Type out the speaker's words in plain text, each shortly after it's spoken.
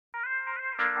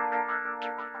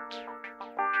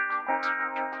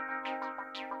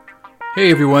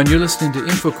Hey everyone, you're listening to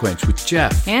InfoQuench with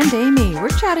Jeff. And Amy. We're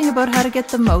chatting about how to get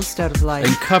the most out of life.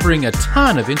 And covering a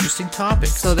ton of interesting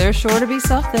topics. So there's sure to be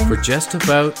something. For just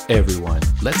about everyone.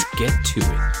 Let's get to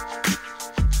it.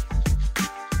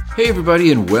 Hey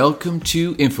everybody, and welcome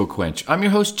to InfoQuench. I'm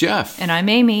your host, Jeff. And I'm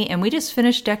Amy, and we just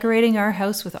finished decorating our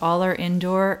house with all our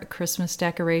indoor Christmas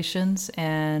decorations,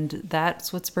 and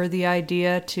that's what spurred the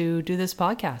idea to do this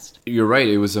podcast. You're right,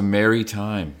 it was a merry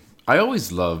time. I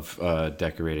always love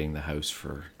decorating the house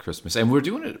for Christmas, and we're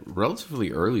doing it relatively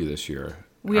early this year.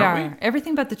 We are.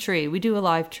 Everything but the tree. We do a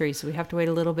live tree, so we have to wait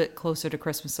a little bit closer to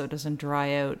Christmas so it doesn't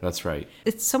dry out. That's right.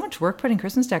 It's so much work putting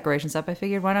Christmas decorations up. I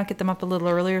figured why not get them up a little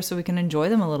earlier so we can enjoy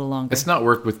them a little longer. It's not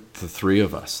work with the three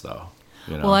of us, though.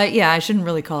 You know? Well, I shouldn't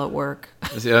really call it work.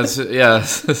 Yeah.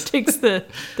 It takes the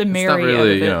merry really, out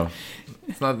of it. You know,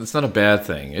 it's not a bad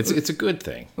thing. It's a good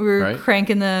thing. We were right?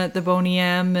 cranking the Boney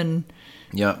M and...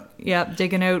 Yeah,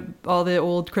 digging out all the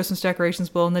old Christmas decorations,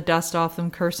 blowing the dust off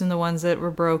them, cursing the ones that were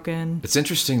broken. It's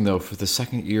interesting, though, for the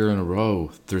second year in a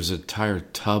row, there's an entire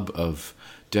tub of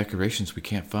decorations we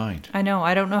can't find. I know.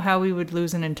 I don't know how we would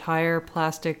lose an entire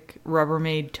plastic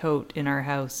Rubbermaid tote in our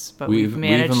house, but we've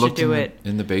managed to do it.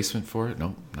 In the basement for it?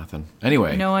 No, nothing.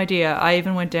 Anyway. No idea. I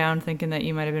even went down thinking that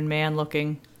you might have been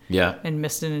man-looking. Yeah. And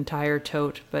missed an entire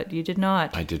tote, but you did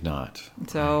not. I did not.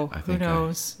 So who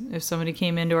knows? If somebody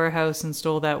came into our house and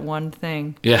stole that one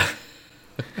thing. Yeah.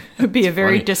 It would be a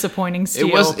very disappointing steal.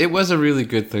 It was a really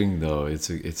good thing, though. It's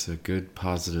a good,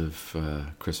 positive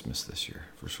Christmas this year,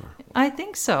 for sure. I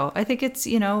think so. I think it's,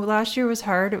 last year was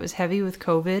hard. It was heavy with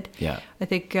COVID. Yeah. I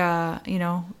think,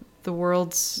 the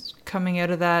world's coming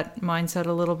out of that mindset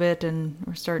a little bit, and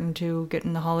we're starting to get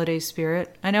in the holiday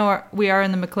spirit. I know we are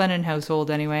in the McLennan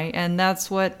household anyway, and that's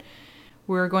what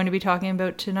we're going to be talking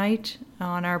about tonight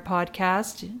on our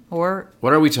podcast, or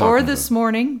what are we talking or this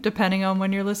morning, depending on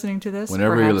when you're listening to this.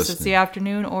 Whenever Perhaps you're listening. It's the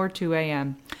afternoon or 2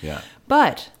 a.m. Yeah.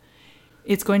 But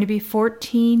it's going to be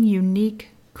 14 unique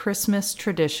Christmas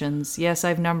traditions. Yes,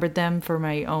 I've numbered them for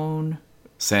my own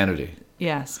sanity.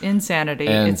 Yes, insanity.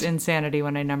 It's insanity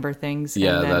when I number things and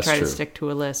then try to stick to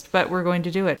a list. But we're going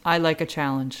to do it. I like a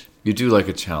challenge. You do like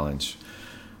a challenge.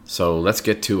 So let's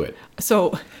get to it.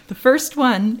 So the first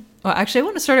one, well, actually I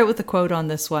want to start out with a quote on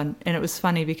this one. And it was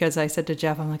funny because I said to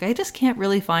Jeff, I'm like, I just can't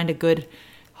really find a good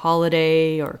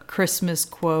holiday or Christmas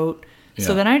quote. Yeah.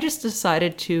 So then I just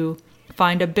decided to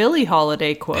find a Billie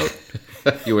Holiday quote.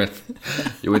 You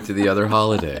went to the other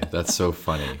holiday. That's so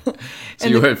funny. So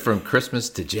you went from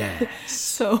Christmas to jazz.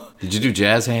 So did you do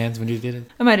jazz hands when you did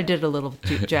it? I might have did a little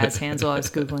jazz hands while I was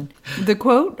Googling. The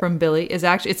quote from Billie is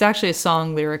actually a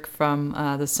song lyric from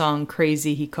the song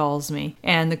Crazy He Calls Me.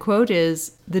 And the quote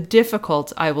is, "The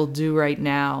difficult I will do right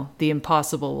now, the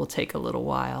impossible will take a little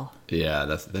while." Yeah,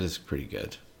 that is pretty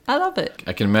good. I love it.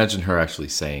 I can imagine her actually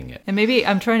saying it. And maybe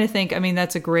I'm trying to think,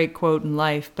 that's a great quote in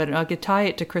life, but I could tie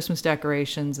it to Christmas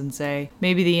decorations and say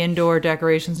maybe the indoor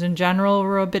decorations in general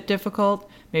were a bit difficult.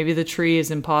 Maybe the tree is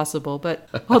impossible, but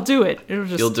I'll do it. It'll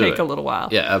just take a little while.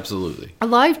 Yeah, absolutely. A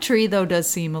live tree, though, does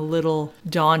seem a little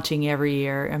daunting every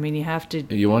year. You have to...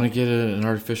 You want to get an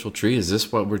artificial tree? Is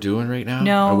this what we're doing right now?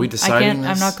 No, are we deciding this?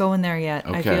 I'm not going there yet.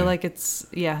 Okay. I feel like it's...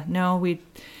 Yeah, no,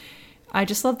 I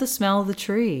just love the smell of the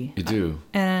tree. You do.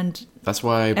 And that's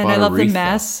why I bought a wreath. And I love the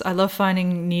mess. I love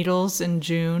finding needles in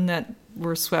June that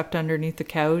were swept underneath the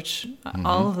couch. Mm-hmm.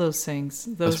 All of those things.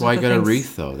 That's why I got a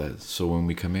wreath, though. So when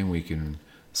we come in, we can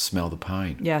smell the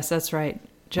pine. Yes, that's right.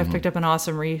 Jeff picked up an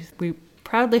awesome wreath. We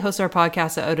proudly host our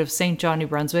podcast out of St. John, New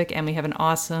Brunswick, and we have an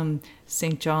awesome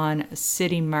St. John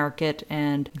City Market,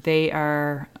 and they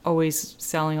are always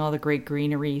selling all the great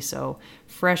greenery, so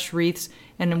fresh wreaths.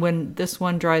 And when this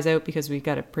one dries out, because we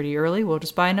got it pretty early, we'll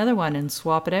just buy another one and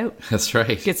swap it out. That's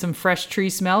right. Get some fresh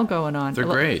tree smell going on. They're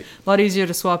great. A lot easier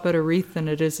to swap out a wreath than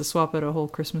it is to swap out a whole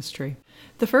Christmas tree.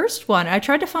 The first one, I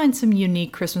tried to find some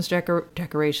unique Christmas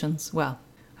decorations. Well,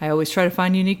 I always try to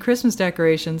find unique Christmas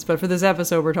decorations, but for this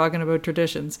episode, we're talking about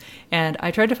traditions. And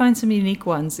I tried to find some unique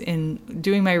ones. In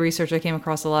doing my research, I came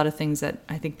across a lot of things that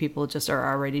I think people just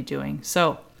are already doing.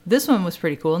 So this one was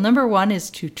pretty cool. Number one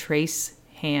is to trace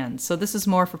hands. So this is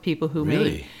more for people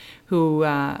who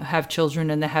have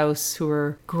children in the house who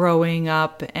are growing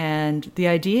up, and the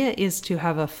idea is to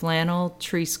have a flannel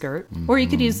tree skirt, or you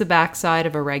could use the backside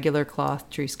of a regular cloth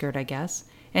tree skirt, I guess,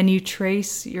 and you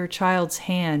trace your child's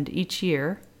hand each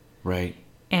year, right,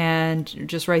 and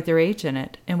just write their age in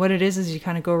it. And what it is you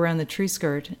kind of go around the tree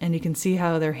skirt and you can see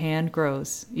how their hand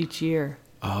grows each year.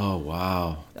 Oh,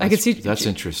 wow. I could see That's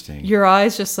interesting. your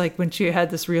eyes just like when you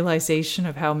had this realization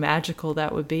of how magical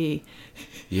that would be.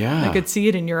 Yeah. I could see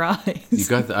it in your eyes.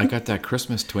 I got that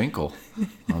Christmas twinkle.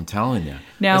 I'm telling you.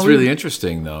 Now That's we- really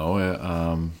interesting,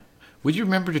 though. Would you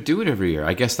remember to do it every year?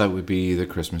 I guess that would be the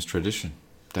Christmas tradition.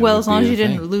 That Well, would as long be as you the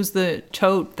didn't thing. lose the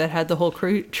tote that had the whole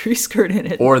tree skirt in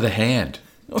it. Or the hand.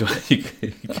 You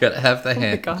gotta have the Oh my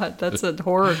hand. God, that's a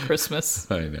horror Christmas.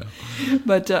 I know.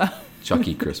 But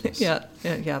Chucky Christmas. yeah,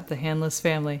 the handless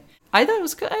family. I thought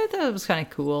it was kind of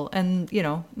cool, and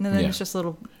and then Yeah. it's just a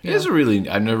little. It is a really.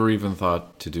 I've never even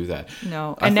thought to do that.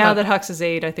 No, I and now thought- that Hux is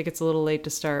 8, I think it's a little late to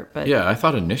start. But Yeah, I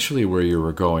thought initially where you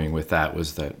were going with that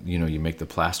was that you make the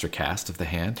plaster cast of the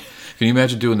hand. Can you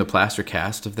imagine doing the plaster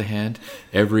cast of the hand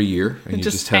every year, and you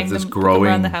just hang have this them, put them growing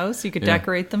around the house. You could Yeah.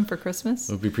 decorate them for Christmas.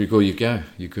 It would be pretty cool. You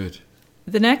could.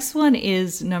 The next one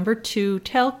is number 2,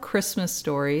 tell Christmas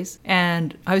stories.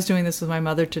 And I was doing this with my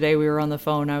mother today. We were on the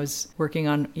phone. I was working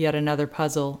on yet another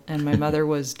puzzle, and my mother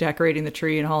was decorating the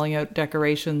tree and hauling out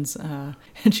decorations.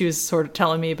 And she was sort of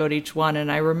telling me about each one.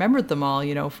 And I remembered them all,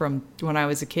 from when I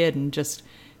was a kid. And just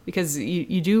because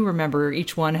you do remember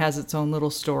each one has its own little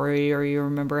story, or you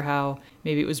remember how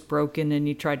maybe it was broken and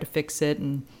you tried to fix it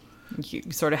and you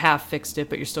sort of half fixed it,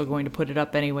 but you're still going to put it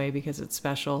up anyway because it's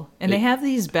special. And they have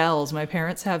these bells. My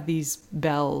parents have these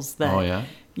bells that Oh, yeah?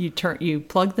 you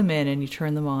plug them in and you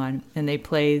turn them on, and they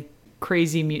play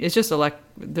crazy music. It's just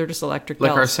they're just electric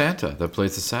Like bells. our Santa that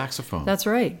plays the saxophone. That's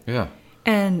right. Yeah.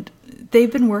 And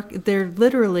they're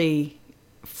literally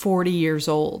 40 years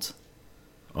old.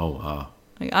 Oh, wow.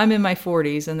 Like, I'm in my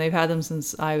 40s, and they've had them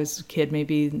since I was a kid.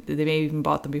 Maybe they may even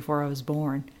bought them before I was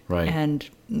born. Right. And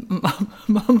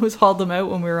Mom was hauled them out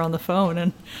when we were on the phone,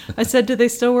 and I said, "Do they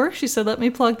still work?" She said, "Let me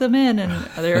plug them in," and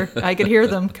I could hear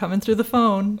them coming through the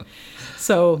phone.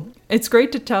 So it's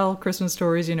great to tell Christmas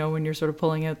stories, when you're sort of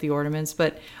pulling out the ornaments.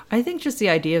 But I think just the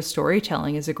idea of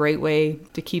storytelling is a great way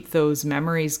to keep those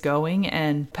memories going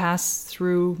and pass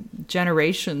through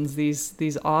generations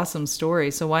these awesome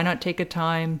stories. So why not take a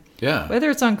time, Yeah. whether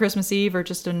it's on Christmas Eve or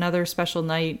just another special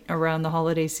night around the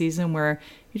holiday season, where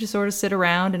you just sort of sit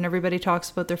around and everybody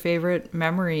talks about their favorite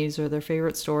memories or their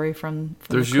favorite story from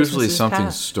There's the usually Christmases something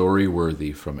past.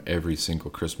 story-worthy from every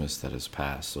single Christmas that has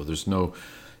passed. So there's no...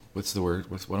 What's the word?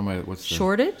 What's the...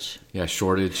 Shortage? Yeah,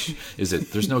 shortage.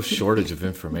 There's no shortage of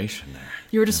information there.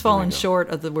 You were just Yeah, there we falling go. short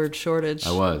of the word shortage.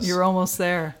 I was. You were almost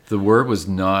there. The word was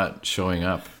not showing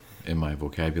up in my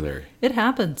vocabulary. It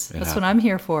happens. That's what happened. I'm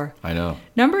here for. I know.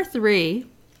 Number 3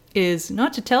 is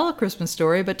not to tell a Christmas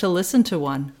story, but to listen to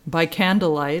one by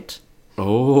candlelight.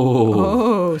 Oh.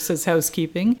 Oh, says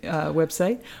housekeeping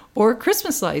website. Or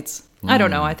Christmas lights. I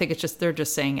don't know. I think they're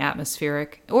just saying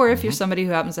atmospheric. Or if you're somebody who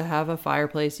happens to have a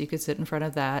fireplace, you could sit in front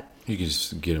of that. You can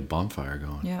just get a bonfire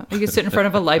going. Yeah. You could sit in front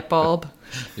of a light bulb.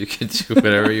 You can do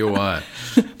whatever you want.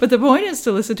 But the point is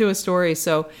to listen to a story.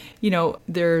 So,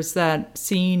 there's that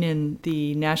scene in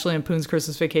the National Lampoon's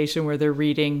Christmas Vacation where they're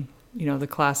reading, the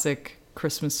classic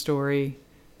Christmas story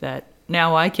that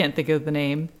now I can't think of the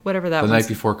name. Whatever that The was. Night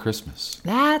Before Christmas.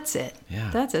 That's it. Yeah.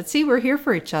 That's it. See, we're here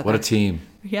for each other. What a team.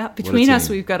 Yeah. Between us,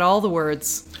 team. we've got all the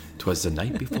words. 'Twas the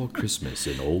night before Christmas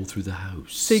and all through the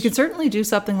house. So you can certainly do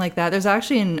something like that. There's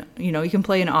actually you can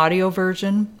play an audio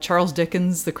version. Charles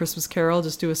Dickens' The Christmas Carol,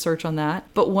 just do a search on that.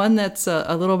 But one that's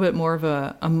a little bit more of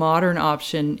a modern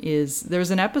option is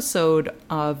there's an episode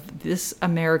of This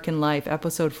American Life,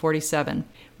 episode 47.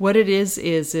 What it is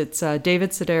it's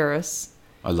David Sedaris.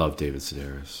 I love David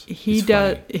Sedaris. He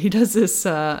does this,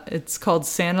 it's called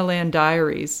Santaland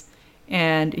Diaries.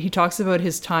 And he talks about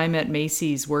his time at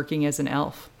Macy's working as an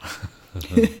elf.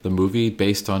 The movie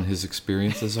based on his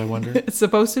experiences, I wonder? It's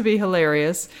supposed to be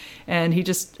hilarious, and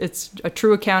it's a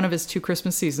true account of his 2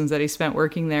 Christmas seasons that he spent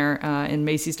working there in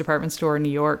Macy's department store in New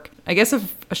York. I guess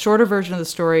a shorter version of the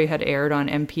story had aired on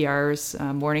NPR's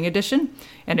Morning Edition,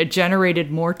 and it generated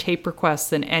more tape requests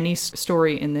than any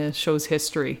story in the show's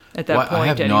history at that point. I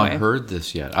have anyway. not heard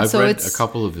this yet. I've So read it's- a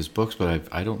couple of his books, but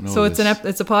I don't know So this.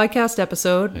 it's a podcast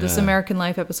episode, This Yeah. American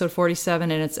Life, episode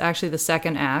 47, and it's actually the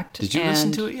second act. Did you listen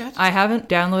And to it yet? I haven't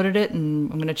downloaded it,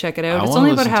 and I'm going to check it out. I It's wanna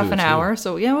only about listen to half it an too. hour,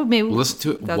 so yeah, well, maybe Listen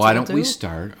to it. that's Why what don't we'll we do.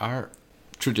 start our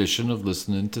tradition of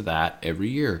listening to that every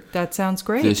year That sounds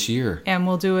great. this year? And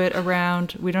we'll do it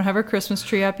around. We don't have our Christmas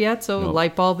tree up yet, so No.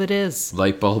 light bulb it is.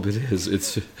 Light bulb it is.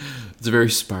 It's a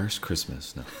very sparse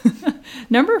Christmas. No.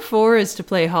 Number 4 is to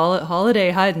play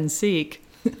holiday hide and seek.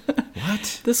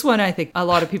 What? This one I think a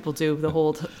lot of people do. The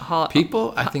whole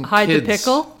People, I think hide kids the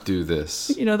pickle. do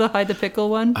this. You know the hide the pickle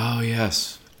one. Oh,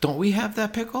 yes. Don't we have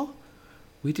that pickle?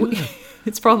 We do have.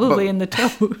 It's probably But- in the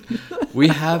tote. We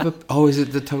have a. Oh, is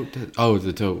it the tote? Oh,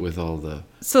 the tote with all the.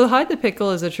 So hide the pickle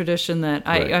is a tradition that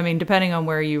Right. I mean, depending on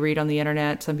where you read on the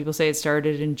internet, some people say it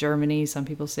started in Germany, some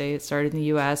people say it started in the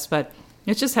U.S., but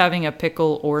it's just having a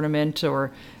pickle ornament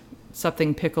or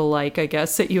something pickle-like, I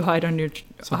guess, that you hide on your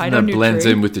Something that blends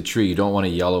tree. in with the tree. You don't want a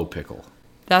yellow pickle.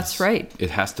 That's right. It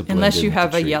has to blend Unless in you with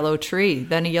have the a tree. yellow tree,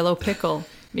 then a yellow pickle.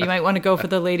 You might want to go for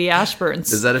the Lady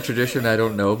Ashburns. Is that a tradition I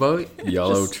don't know about?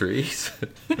 Yellow trees.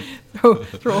 throw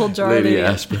a whole jar of Lady Lady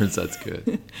Ashburns. That's good.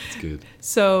 That's good.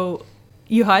 So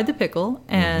you hide the pickle,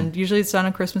 and Mm-hmm. usually it's done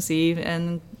on Christmas Eve,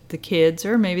 and the kids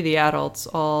or maybe the adults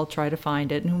all try to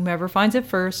find it, and whomever finds it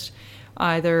first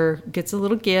either gets a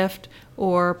little gift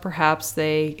or perhaps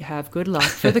they have good luck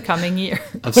for the coming year.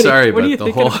 I'm sorry, what do you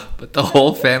but think the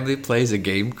whole family plays a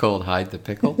game called Hide the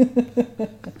Pickle.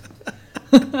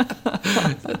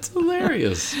 That's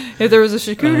hilarious. If there was a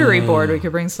charcuterie board, we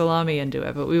could bring salami into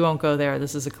it, but we won't go there.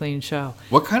 This is a clean show.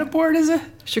 What kind of board is it?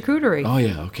 Charcuterie. Oh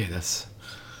yeah, okay, that's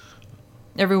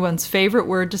Everyone's favorite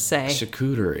word to say.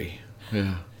 charcuterie.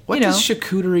 Yeah. What You does know.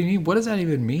 charcuterie mean? What does that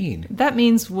even mean? That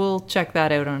means we'll check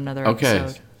that out on another Okay.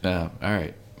 episode. Yeah. All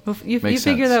right. Well, you Makes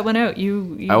figure sense. that one out.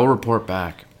 You I will report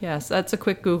back. Yes, that's a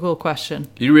quick Google question.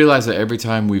 You realize that every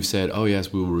time we've said, "Oh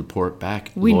yes, we will report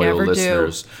back," We loyal never do.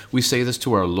 listeners, we say this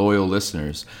to our loyal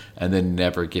listeners, and then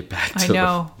never get back to I them.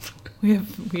 know.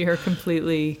 We are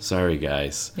completely Sorry,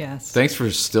 guys. yes. Thanks for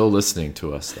still listening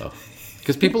to us, though,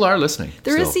 because people are listening.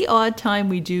 There is still. the odd time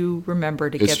we do remember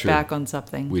to It's get true. back on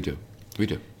something. We do. We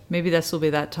do. Maybe this will be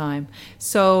that time.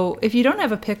 So if you don't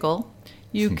have a pickle,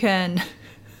 you can.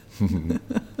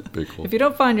 Big cool. If you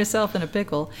don't find yourself in a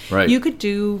pickle, Right. you could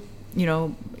do,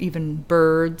 even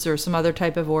birds or some other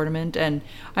type of ornament. And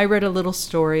I read a little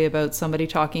story about somebody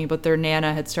talking about their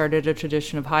Nana had started a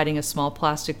tradition of hiding a small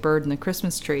plastic bird in the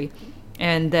Christmas tree.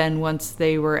 And then once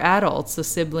they were adults, the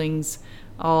siblings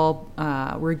all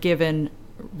were given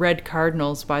red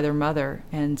cardinals by their mother,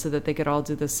 and so that they could all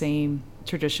do the same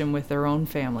tradition with their own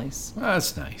families.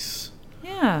 That's nice.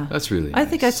 Yeah. That's really I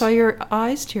think I nice. saw your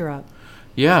eyes tear up.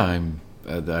 Yeah,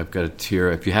 I've got a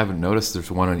tear. If you haven't noticed, there's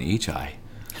one on each eye.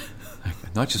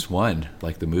 Not just one,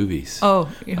 like the movies. Oh,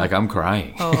 yeah. Like I'm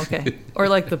crying. Oh, okay. Or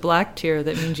like the black tear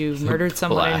that means you murdered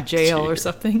someone in black jail or tear.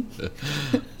 something.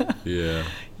 Yeah.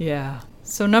 Yeah.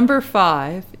 So number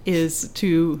 5 is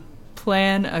to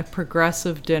plan a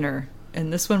progressive dinner.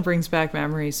 And this one brings back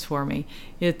memories for me.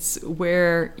 It's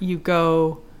where you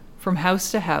go from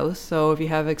house to house. So if you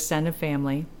have extended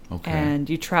family, Okay. and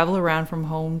you travel around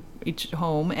from each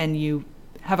home, and you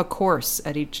have a course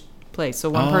at each place. So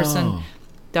one person Oh.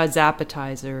 does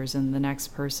appetizers, and the next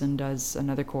person does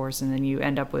another course, and then you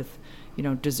end up with,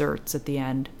 desserts at the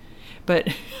end. But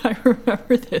I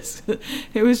remember this.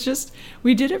 It was just,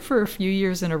 we did it for a few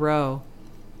years in a row,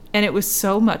 and it was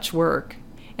so much work,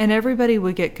 and everybody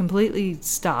would get completely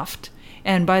stuffed.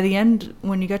 And by the end,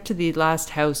 when you got to the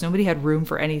last house, nobody had room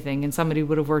for anything, and somebody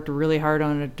would have worked really hard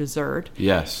on a dessert.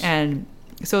 Yes. And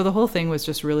so the whole thing was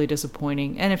just really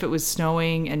disappointing. And if it was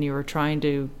snowing and you were trying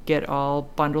to get all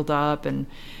bundled up and,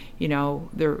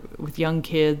 there with young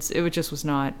kids, it just was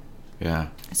not. Yeah.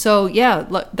 So, yeah,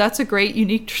 that's a great,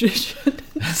 unique tradition.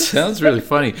 That sounds really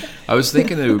funny. I was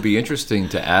thinking that it would be interesting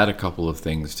to add a couple of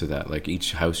things to that. Like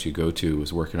each house you go to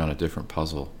was working on a different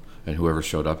puzzle, and whoever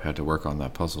showed up had to work on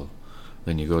that puzzle.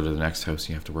 Then you go to the next house and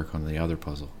you have to work on the other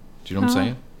puzzle. Do you know what I'm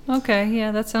saying? Okay,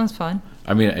 yeah, that sounds fun.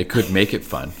 I mean, it could make it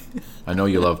fun. I know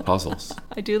you love puzzles.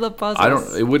 I do love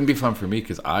puzzles. It wouldn't be fun for me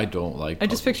because I don't like I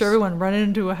puzzles. just picture everyone running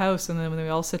into a house, and then we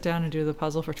all sit down and do the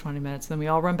puzzle for 20 minutes. Then we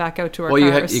all run back out to our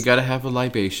Well, cars. you got to have a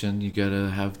libation. You got to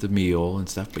have the meal and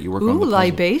stuff, but you work on the Ooh, puzzle.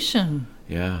 libation.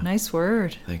 Yeah. Nice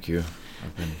word. Thank you.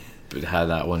 I've had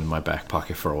that one in my back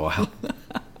pocket for a while.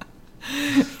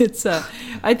 It's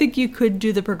I think you could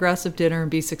do the progressive dinner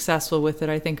and be successful with it.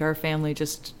 I think our family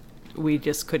we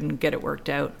just couldn't get it worked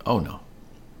out. Oh, no.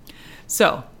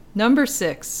 So, number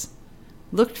 6,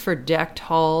 looked for decked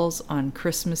halls on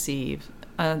Christmas Eve.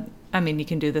 I mean, you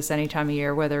can do this any time of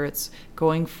year, whether it's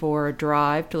going for a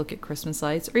drive to look at Christmas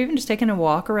lights, or even just taking a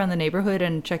walk around the neighborhood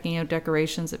and checking out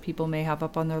decorations that people may have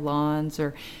up on their lawns.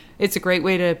 Or it's a great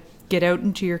way to get out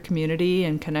into your community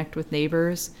and connect with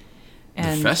neighbors.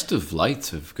 And The festive lights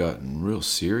have gotten real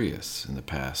serious in the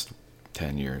past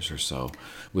 10 years or so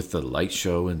with the light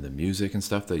show and the music and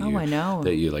stuff that I know.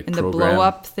 that you like and program. the blow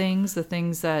up things, the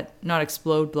things that not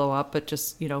explode, blow up, but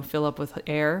just fill up with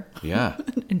air Yeah.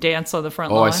 and dance on the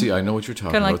front Oh, lawn. I see. I know what you're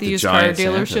talking Kind of about. like the used car giant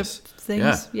dealership Santas.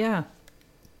 things. Yeah.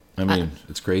 I mean,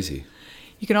 it's crazy.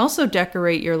 You can also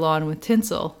decorate your lawn with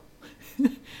tinsel.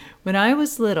 When I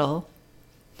was little,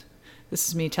 This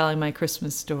is me telling my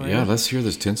Christmas story. Yeah, let's hear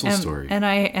this tinsel story. And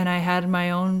I had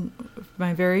my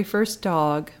very first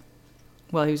dog.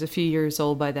 Well, he was a few years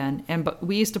old by then, but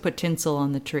we used to put tinsel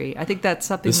on the tree. I think that's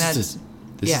something This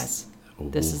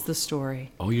is the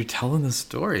story. Oh, you're telling the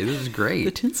story. This is great.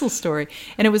 The tinsel story.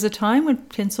 And it was a time when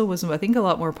tinsel was, I think, a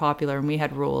lot more popular, and we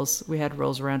had rules. We had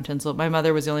rules around tinsel. My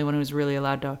mother was the only one who was really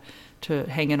allowed to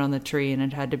hang it on the tree, and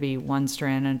it had to be one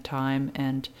strand at a time.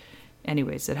 And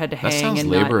anyways, it had to hang. That sounds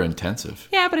labor intensive.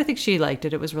 Yeah, but I think she liked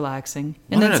it. It was relaxing.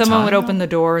 And then someone would open the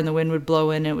door, and the wind would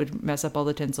blow in, and it would mess up all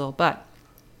the tinsel. But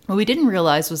what we didn't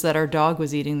realize was that our dog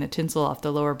was eating the tinsel off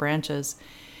the lower branches,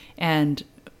 and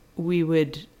we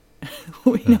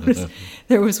noticed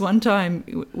there was one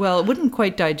time, well, it wouldn't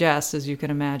quite digest, as you can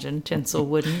imagine. Tinsel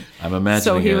wouldn't. I'm imagining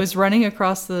So he was running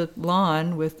across the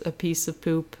lawn with a piece of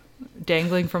poop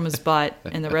dangling from his butt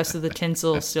and the rest of the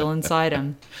tinsel still inside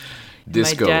him.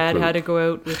 My dad had to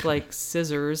go out with like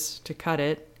scissors to cut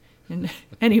it. And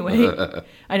anyway,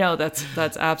 I know that's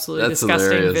absolutely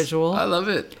disgusting hilarious. Visual. I love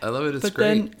it. It's but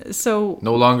great. Then, so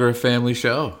no longer a family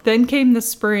show. Then came the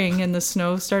spring and the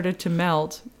snow started to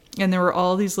melt. And there were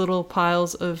all these little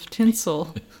piles of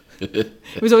tinsel.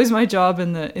 It was always my job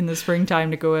in the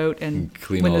springtime to go out and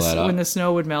clean all that up. When the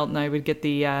snow would melt, and I would get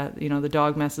the the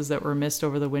dog messes that were missed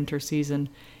over the winter season,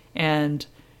 and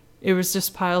it was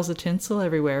just piles of tinsel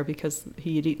everywhere because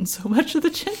he had eaten so much of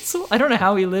the tinsel. I don't know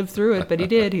how he lived through it, but he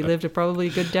did. He lived probably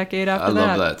a good decade after that.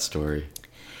 I love that story.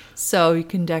 So you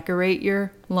can decorate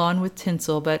your lawn with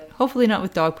tinsel, but hopefully not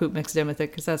with dog poop mixed in with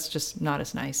it because that's just not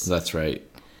as nice. That's right.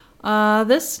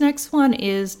 This next one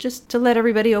is just to let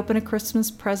everybody open a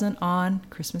Christmas present on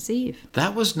Christmas Eve.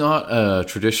 That was not a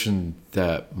tradition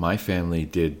that my family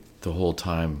did the whole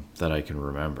time that I can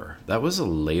remember. That was a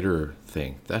later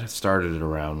thing. That started at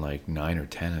around like 9 or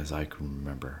 10 as I can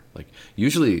remember. Like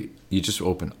usually you just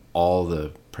open all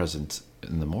the presents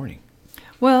in the morning.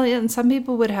 Well, yeah, and some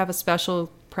people would have a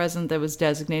special present that was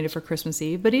designated for Christmas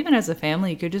Eve, but even as a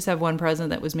family you could just have one present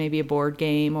that was maybe a board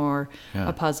game or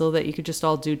a puzzle that you could just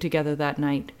all do together that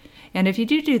night. And if you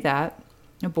do that,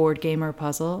 a board game or a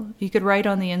puzzle, you could write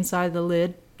on the inside of the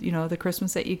lid, the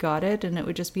Christmas that you got it, and it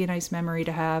would just be a nice memory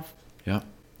to have. Yeah.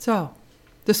 So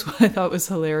this one I thought was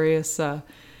hilarious.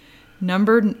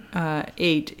 Number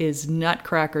 8 is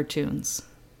Nutcracker tunes.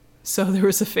 So there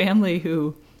was a family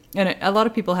who, and a lot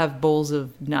of people have bowls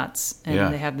of nuts,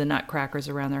 and they have the nutcrackers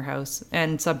around their house.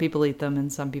 And some people eat them,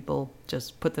 and some people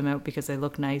just put them out because they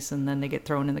look nice, and then they get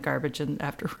thrown in the garbage and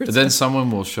afterwards. And then someone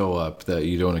will show up that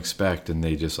you don't expect, and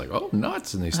they just like, oh,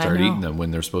 nuts, and they start eating them when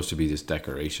they're supposed to be just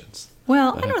decorations.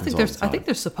 Well, I think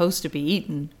they're supposed to be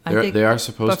eaten. They are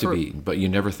supposed to be eaten, but you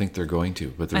never think they're going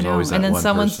to. But there's always that one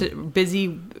person. And then someone's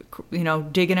busy,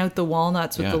 digging out the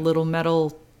walnuts with the little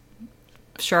metal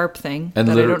sharp thing, and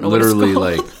that I don't know literally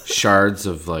what it's called. like shards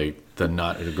of like the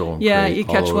nut are going. Yeah, you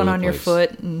catch one on your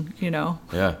place. foot, and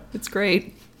it's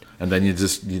great. And then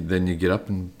you get up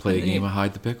and play a game of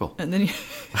hide the pickle. And then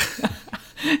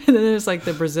and then there's like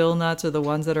the Brazil nuts, or the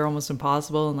ones that are almost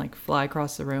impossible and like fly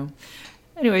across the room.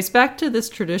 Anyways, back to this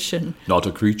tradition. Not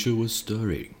a creature was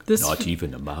stirring, not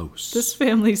even a mouse. This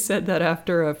family said that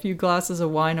after a few glasses of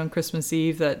wine on Christmas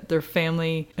Eve, that their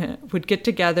family would get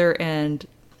together and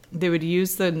they would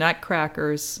use the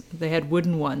nutcrackers. They had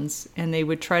wooden ones, and they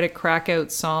would try to crack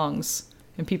out songs,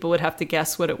 and people would have to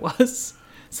guess what it was.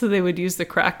 So they would use the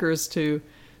crackers to,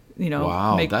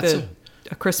 make a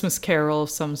Christmas carol of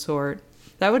some sort.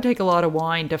 That would take a lot of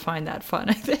wine to find that fun,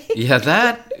 I think. Yeah,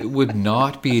 that would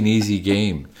not be an easy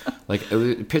game. Like,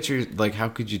 picture, like, how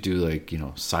could you do, like,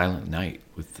 Silent Night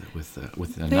with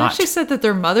a nut? They actually said that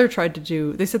their mother tried to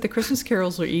do. They said the Christmas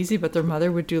carols were easy, but their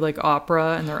mother would do like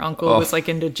opera, and their uncle was like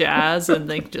into jazz, and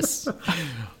they just.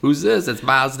 Who's this? It's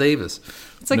Miles Davis.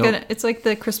 It's like it's like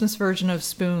the Christmas version of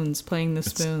Spoons, playing the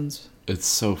spoons. It's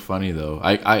so funny though.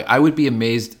 I would be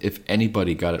amazed if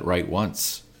anybody got it right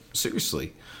once.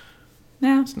 Seriously.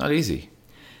 Yeah. It's not easy.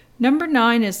 Number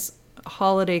 9 is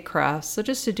holiday crafts. So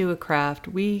just to do a craft,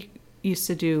 we used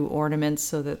to do ornaments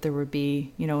so that there would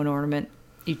be, an ornament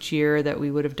each year that we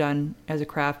would have done as a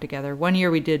craft together. One year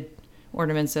we did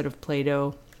ornaments out of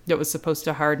Play-Doh that was supposed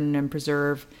to harden and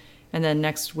preserve. And then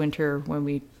next winter when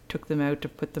we took them out to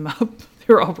put them up,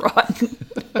 they were all rotten.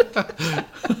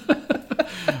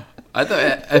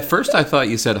 At first I thought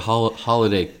you said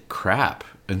holiday crap.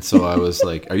 And so I was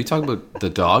like, are you talking about the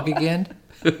dog again?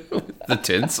 The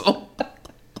tinsel?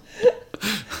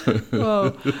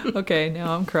 Oh, okay.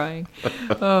 Now I'm crying.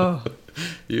 Oh,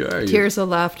 you are. Tears of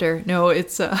laughter. No,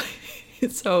 it's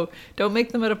so don't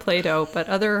make them out of Play-Doh. But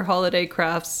other holiday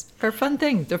crafts are a fun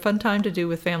thing. They're a fun time to do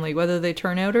with family. Whether they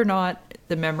turn out or not,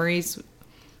 the memories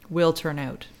will turn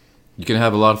out. You can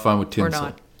have a lot of fun with Or tinsel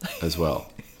not. as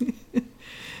well.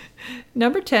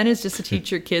 Number 10 is just to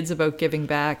teach your kids about giving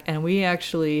back. And we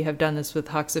actually have done this with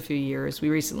Hux a few years. We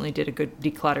recently did a good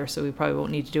declutter, so we probably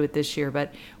won't need to do it this year.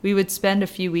 But we would spend a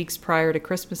few weeks prior to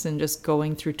Christmas and just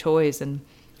going through toys. And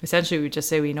essentially we would just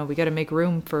say, we got to make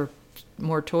room for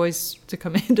more toys to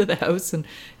come into the house. And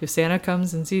if Santa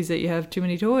comes and sees that you have too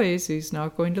many toys, he's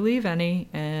not going to leave any.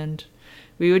 And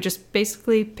we would just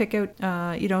basically pick out,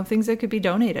 things that could be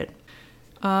donated.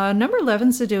 Number 11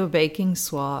 is to do a baking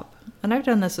swap. And I've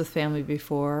done this with family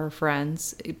before, or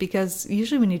friends, because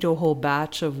usually when you do a whole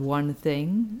batch of one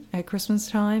thing at Christmas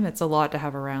time, it's a lot to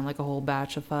have around, like a whole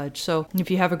batch of fudge. So if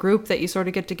you have a group that you sort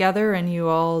of get together and you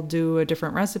all do a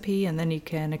different recipe, and then you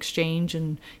can exchange,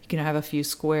 and you can have a few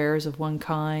squares of one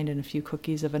kind and a few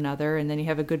cookies of another, and then you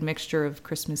have a good mixture of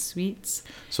Christmas sweets.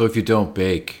 So if you don't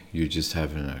bake, you're just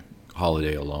having a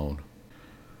holiday alone.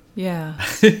 Yeah.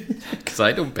 Because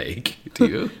I don't bake. Do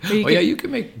you? Well, You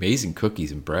can make amazing cookies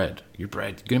and bread. You're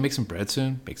going to make some bread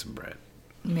soon? Make some bread.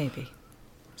 Maybe.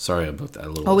 Sorry about that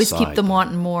little Always aside, keep them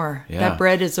wanting more. Yeah. That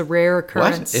bread is a rare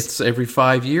occurrence. What? It's every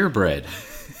 5-year bread.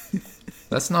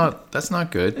 That's not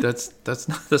good.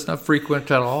 That's not frequent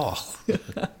at all.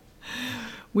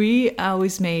 We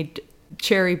always made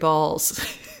cherry balls.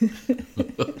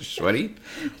 Sweaty?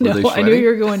 No, Were they I knew you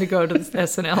were going to go to the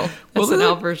SNL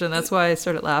Well, version. That's why I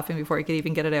started laughing before I could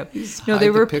even get it out. No, hide they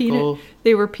the were pickle.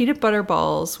 They were peanut butter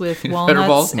balls with walnuts. Butter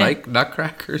balls, and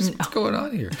nutcrackers. What's going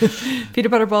on here?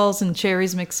 peanut butter balls and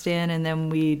cherries mixed in, and then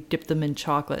we dipped them in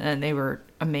chocolate, and they were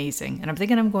amazing. And I'm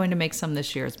thinking I'm going to make some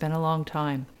this year. It's been a long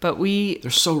time, but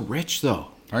They're so rich, though,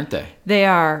 aren't they? they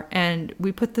are, and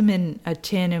we put them in a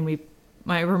tin, and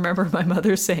I remember my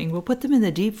mother saying, we'll put them in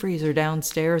the deep freezer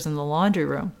downstairs in the laundry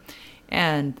room.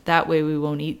 And that way we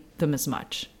won't eat them as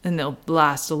much. And they'll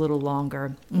last a little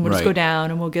longer. And we'll just go Right.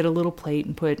 down and we'll get a little plate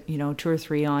and put, 2 or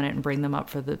 3 on it and bring them up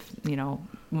for the,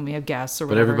 when we have guests or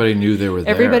But whatever. everybody knew they were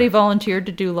there. Everybody volunteered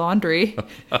to do laundry.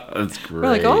 That's great. We're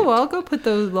like, oh, well, I'll go put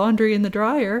the laundry in the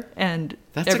dryer. And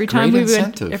That's a every great time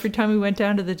incentive. every time we went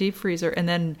down to the deep freezer, and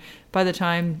then by the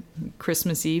time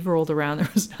Christmas Eve rolled around, there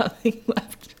was nothing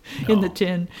left in the No.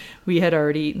 tin. We had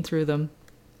already eaten through them.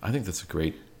 I think that's a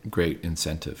great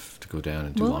incentive to go down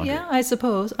and do Well, laundry. yeah, I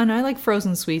suppose. And I like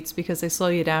frozen sweets because they slow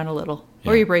you down a little,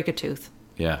 or Yeah. you break a tooth.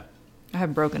 Yeah. I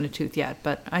haven't broken a tooth yet,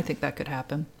 but I think that could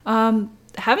happen.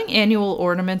 Having annual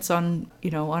ornaments on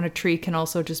a tree can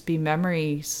also just be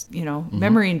memories,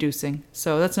 memory inducing.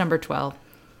 So that's number 12.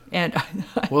 And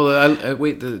Well, I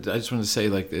just want to say,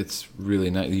 like, it's really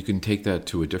nice. You can take that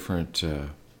to a different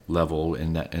level,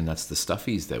 and that's the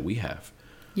stuffies that we have,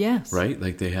 yes. right?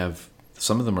 Like they have.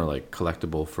 Some of them are like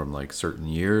collectible from like certain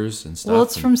years and stuff. Well,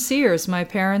 it's and- from Sears. My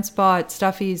parents bought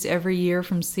stuffies every year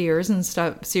from Sears, and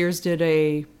Sears did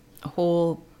a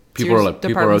whole People are Sears out there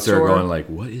department store. going like,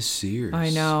 "What is Sears?" I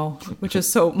know, which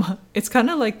is it's kind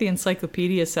of like the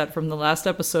encyclopedia set from the last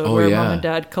episode Oh, where yeah. Mom and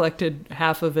Dad collected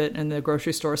half of it and the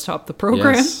grocery store stopped the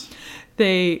program. Yes.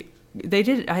 They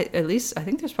did, at least, I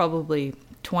think there's probably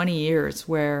 20 years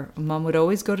where Mom would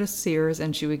always go to Sears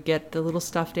and she would get the little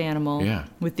stuffed animal Yeah.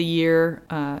 with the year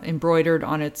embroidered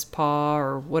on its paw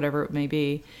or whatever it may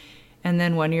be. And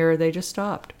then one year they just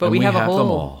stopped. But And we we have a have them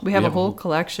whole all. we have We a have whole a whole-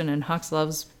 collection, and Hux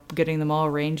loves getting them all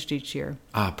arranged each year.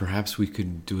 Perhaps we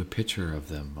could do a picture of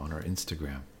them on our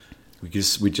Instagram. We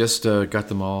just got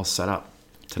them all set up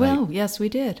tonight. Well, yes, we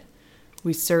did.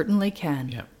 We certainly can.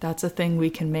 Yeah. That's a thing we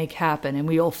can make happen, and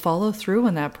we'll follow through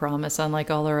on that promise,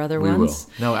 unlike all our other we will. ones.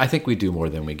 No, I think we do more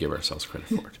than we give ourselves credit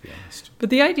for, to be honest.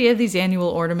 But the idea of these annual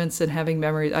ornaments and having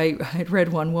memories, I'd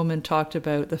read one woman talked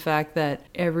about the fact that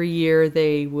every year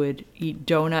they would eat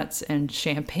donuts and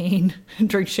champagne, and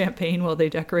drink champagne while they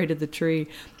decorated the tree,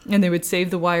 and they would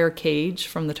save the wire cage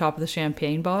from the top of the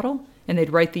champagne bottle, and they'd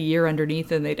write the year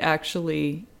underneath, and they'd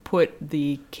actually put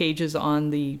the cages on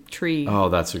the tree Oh,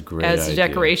 that's a great as idea.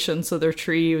 decoration. So their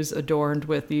tree was adorned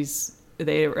with these.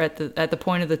 They were at the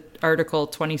point of the article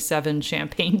 27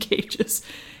 champagne cages,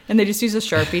 and they just use a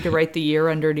Sharpie to write the year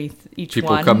underneath each People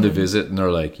one. come to visit and they're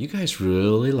like, "You guys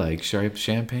really like sharp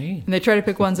champagne." And they try to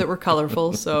pick ones that were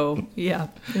colorful. So yeah,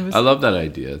 it was. I love that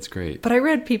idea. It's great. But I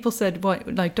read people said, "Well,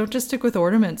 like don't just stick with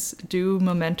ornaments. Do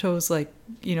mementos like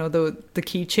the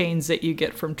keychains that you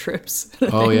get from trips."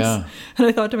 and Oh, things." yeah. And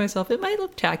I thought to myself, it might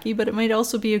look tacky, but it might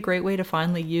also be a great way to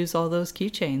finally use all those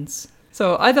keychains.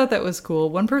 So I thought that was cool.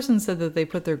 One person said that they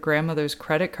put their grandmother's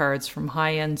credit cards from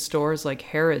high-end stores like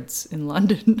Harrods in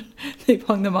London. They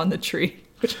hung them on the tree,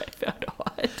 which I found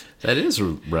odd. That is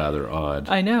rather odd.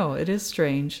 I know, it is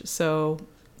strange. So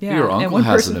yeah, Your and uncle one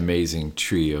has person- an amazing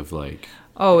tree of like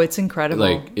Oh, it's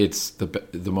incredible. it's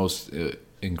the most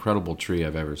incredible tree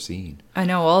I've ever seen. I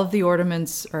know all of the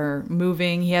ornaments are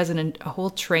moving. He has a whole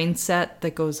train set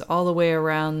that goes all the way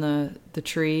around the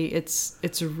tree.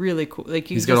 It's really cool. Like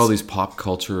He's got all these pop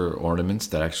culture ornaments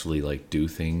that actually like do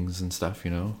things and stuff,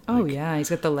 you know? Oh Like, yeah, he's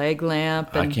got the leg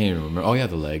lamp. I can't even remember. Oh yeah,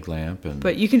 the leg lamp and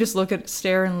But you can just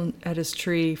stare at his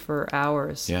tree for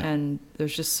hours. Yeah. And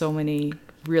there's just so many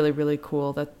really, really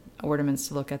cool ornaments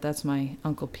to look at. That's my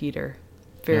Uncle Peter.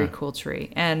 Very Yeah. cool tree.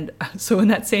 And so in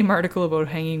that same article about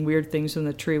hanging weird things from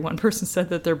the tree, one person said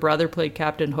that their brother played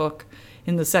Captain Hook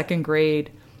in the 2nd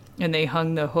grade, and they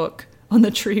hung the hook on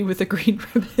the tree with a green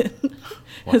ribbon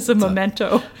as a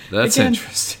memento. That's Again,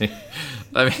 interesting.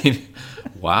 I mean,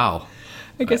 wow.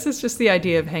 I guess it's just the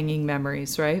idea of hanging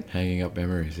memories, right? Hanging up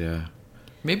memories, yeah.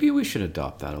 Maybe we should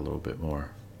adopt that a little bit more.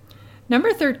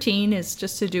 Number 13 is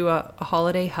just to do a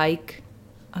holiday hike.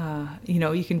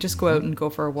 You can just go out and go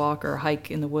for a walk or a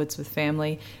hike in the woods with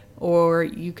family, or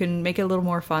you can make it a little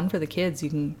more fun for the kids. You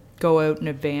can go out in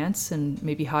advance and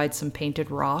maybe hide some painted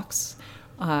rocks,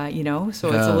 so it's a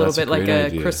little that's a bit like great a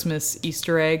idea. Christmas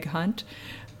Easter egg hunt.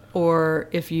 Or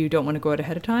if you don't want to go out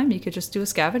ahead of time, you could just do a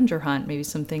scavenger hunt, maybe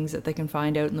some things that they can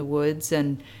find out in the woods,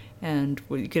 and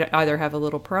you could either have a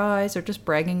little prize or just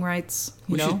bragging rights.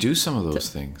 We should do some of those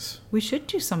things. We should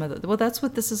do some of that. Well, that's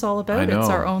what this is all about. I know. It's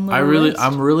our own little list.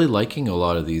 I'm really liking a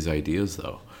lot of these ideas,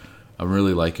 though. I'm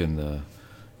really liking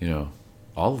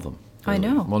all of them. I really.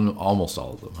 know. Well, almost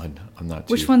all of them. I'm not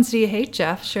too... Which ones do you hate,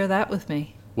 Jeff? Share that with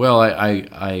me. Well,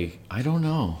 I don't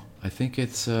know. I think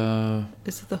it's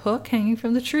Is it the hook hanging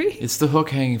from the tree? it's the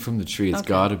hook hanging from the tree. It's Okay.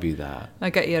 got to be that.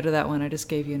 I got you out of that one. I just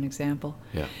gave you an example.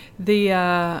 Yeah.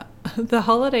 The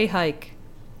holiday hike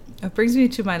brings me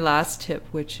to my last tip,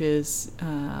 which is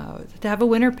to have a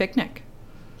winter picnic.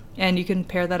 And you can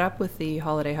pair that up with the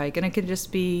holiday hike. And it can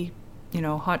just be,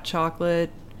 hot chocolate,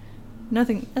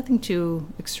 nothing too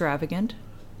extravagant.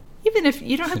 Even if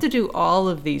you don't have to do all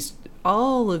of these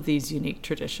unique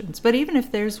traditions, but even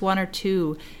if there's one or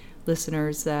two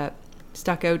listeners that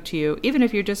stuck out to you, even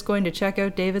if you're just going to check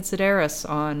out David Sedaris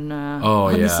on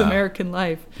This American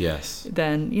Life, Yes.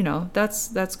 then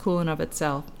that's cool in of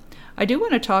itself. I do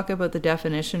want to talk about the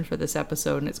definition for this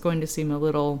episode, and it's going to seem a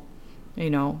little,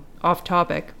 off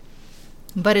topic,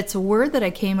 but it's a word that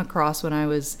I came across when I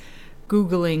was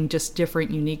Googling just different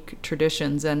unique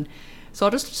traditions. And so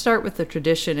I'll just start with the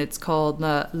tradition. It's called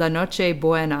La Noche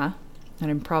Buena, and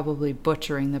I'm probably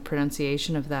butchering the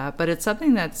pronunciation of that, but it's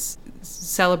something that's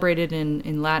celebrated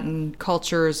in Latin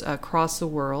cultures across the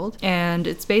world. And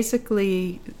it's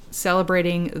basically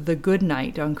celebrating the good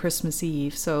night on Christmas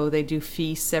Eve. So they do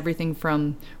feasts, everything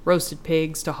from roasted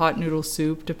pigs to hot noodle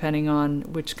soup, depending on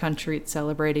which country it's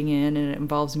celebrating in. And it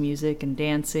involves music and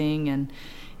dancing and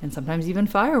sometimes even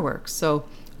fireworks. So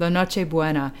La Noche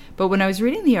Buena. But when I was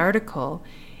reading the article,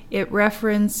 it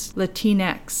referenced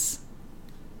Latinx.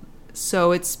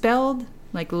 So it's spelled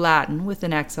like Latin with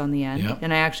an X on the end. Yep.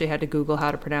 And I actually had to Google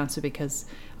how to pronounce it because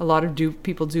a lot of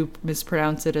people do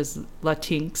mispronounce it as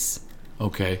Latinx.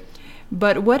 Okay.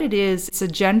 But what it is, it's a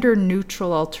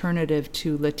gender-neutral alternative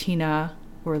to Latina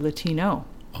or Latino.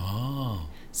 Oh.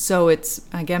 So it's,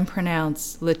 again,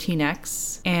 pronounced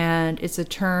Latinx, and it's a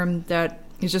term that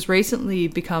has just recently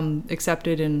become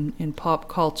accepted in pop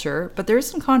culture, but there is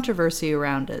some controversy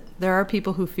around it. There are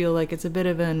people who feel like it's a bit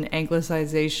of an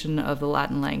anglicization of the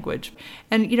Latin language.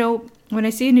 And, when I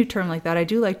see a new term like that, I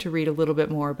do like to read a little bit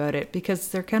more about it because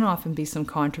there can often be some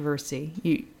controversy.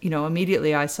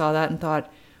 Immediately I saw that and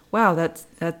thought, wow,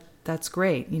 that's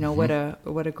great.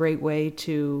 Mm-hmm. What a great way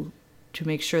to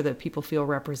make sure that people feel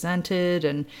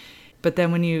represented. But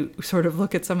then when you sort of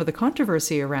look at some of the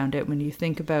controversy around it, when you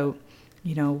think about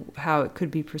how it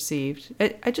could be perceived.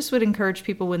 I just would encourage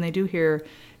people when they do hear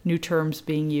new terms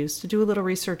being used to do a little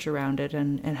research around it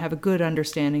and have a good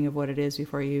understanding of what it is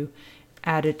before you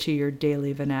add it to your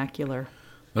daily vernacular.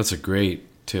 That's a great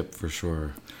tip for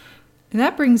sure. And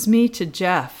that brings me to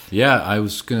Jeff. Yeah, I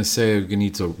was going to say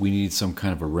we need some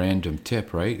kind of a random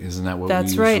tip, right? Isn't that what we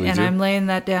usually do? That's right, and I'm laying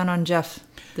that down on Jeff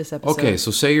this episode. Okay, so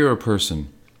say you're a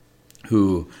person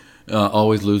who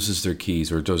always loses their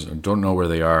keys or don't know where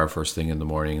they are first thing in the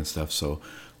morning and stuff. So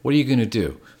what are you going to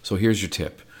do? So here's your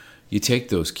tip. You take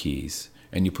those keys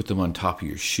and you put them on top of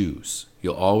your shoes.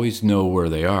 You'll always know where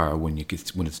they are when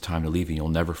it's time to leave, and you'll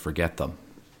never forget them.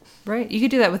 Right. You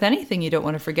could do that with anything you don't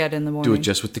want to forget in the morning. Do it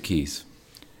just with the keys.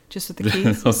 Just with the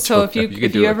keys. No, So if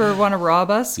you ever want to rob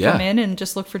us, Yeah. come in and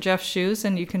just look for Jeff's shoes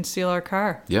and you can steal our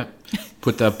car. Yeah.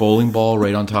 Put that bowling ball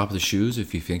right on top of the shoes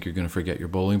if you think you're going to forget your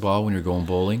bowling ball when you're going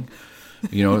bowling.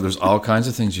 There's all kinds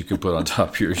of things you could put on top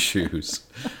of your shoes.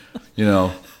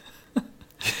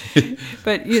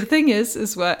 But the thing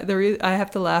is what I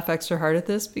have to laugh extra hard at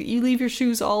this. But you leave your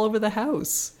shoes all over the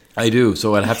house. I do.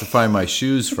 So I'd have to find my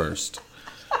shoes first,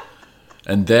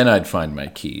 and then I'd find my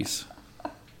keys.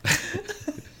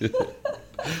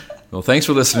 Well, thanks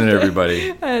for listening,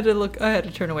 everybody. I had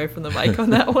to turn away from the mic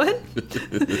on that one.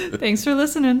 Thanks for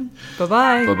listening.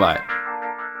 Bye-bye. Bye-bye.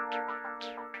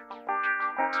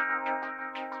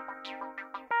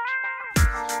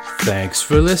 Thanks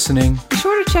for listening. Be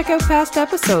sure to check out past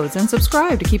episodes and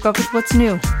subscribe to keep up with what's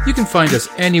new. You can find us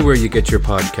anywhere you get your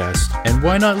podcast, and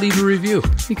why not leave a review?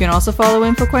 You can also follow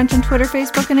InfoQuench on Twitter,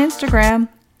 Facebook, and Instagram.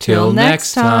 Till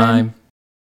next time.